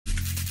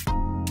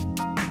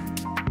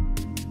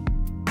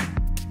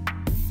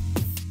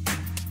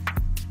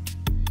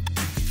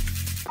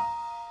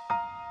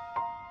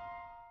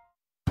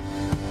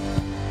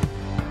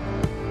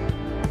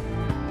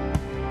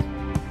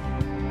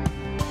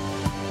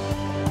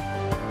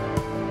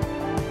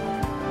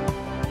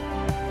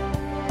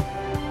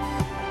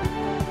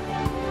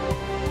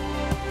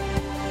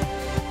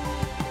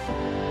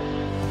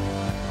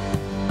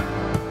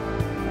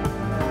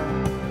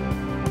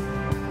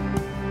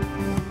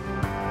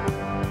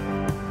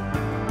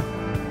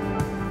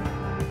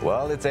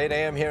Well, it's 8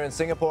 a.m. here in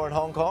Singapore and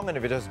Hong Kong, and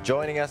if you're just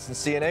joining us in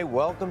CNA,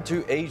 welcome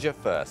to Asia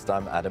First.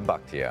 I'm Adam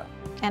Bakhtia.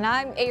 And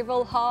I'm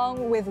Avril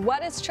Hong with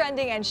what is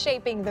trending and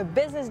shaping the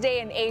business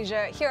day in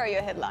Asia. Here are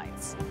your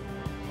headlines.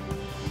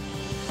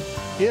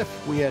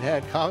 If we had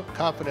had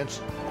confidence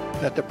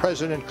that the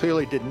president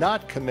clearly did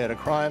not commit a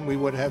crime, we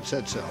would have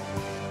said so.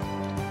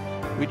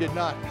 We did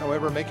not,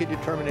 however, make a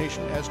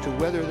determination as to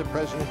whether the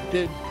president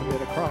did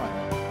commit a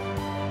crime.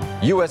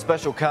 U.S.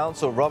 Special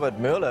Counsel Robert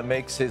Mueller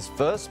makes his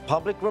first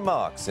public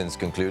remarks since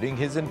concluding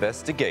his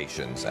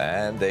investigations,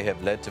 and they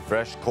have led to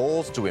fresh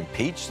calls to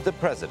impeach the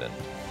president.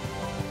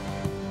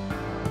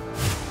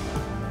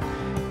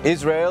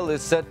 Israel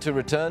is set to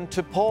return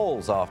to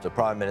polls after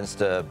Prime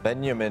Minister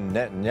Benjamin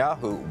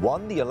Netanyahu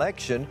won the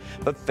election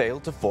but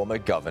failed to form a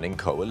governing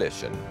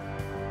coalition.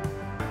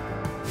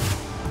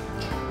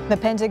 The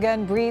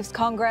Pentagon briefs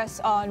Congress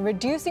on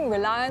reducing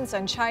reliance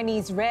on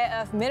Chinese rare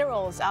earth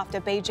minerals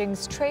after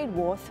Beijing's trade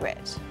war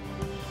threat.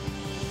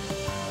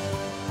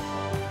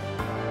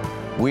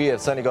 We have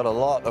certainly got a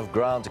lot of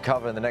ground to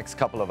cover in the next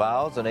couple of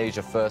hours on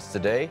Asia First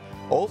today.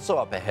 Also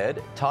up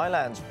ahead,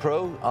 Thailand's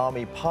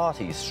pro-army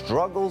party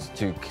struggles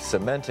to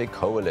cement a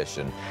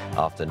coalition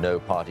after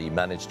no party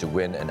managed to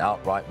win an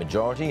outright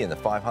majority in the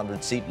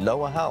 500-seat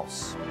lower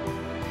house.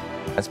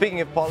 And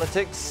speaking of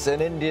politics,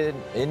 an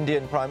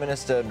Indian Prime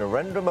Minister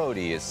Narendra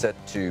Modi is set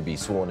to be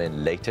sworn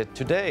in later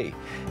today.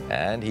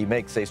 And he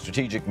makes a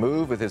strategic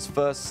move with his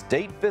first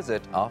state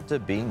visit after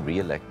being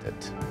re-elected.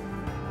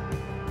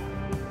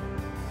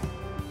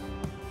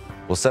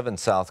 Well, 7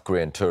 South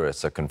Korean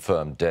tourists are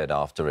confirmed dead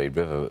after a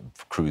river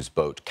cruise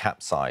boat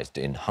capsized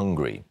in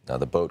Hungary. Now,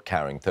 the boat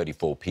carrying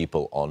 34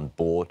 people on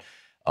board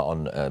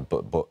on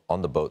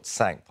the boat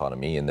sank,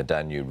 in the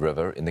Danube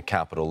River in the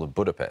capital of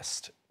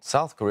Budapest.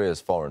 South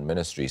Korea's foreign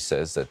ministry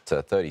says that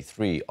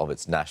 33 of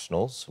its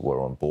nationals were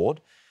on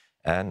board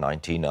and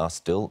 19 are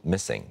still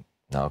missing.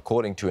 Now,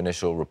 according to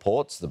initial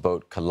reports, the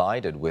boat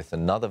collided with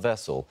another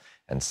vessel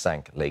and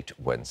sank late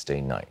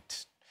Wednesday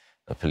night.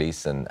 The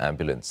police and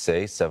ambulance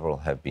say several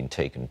have been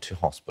taken to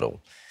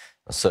hospital.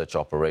 Search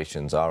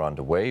operations are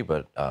underway,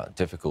 but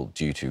difficult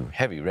due to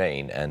heavy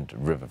rain and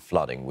river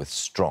flooding with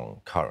strong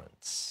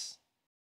currents.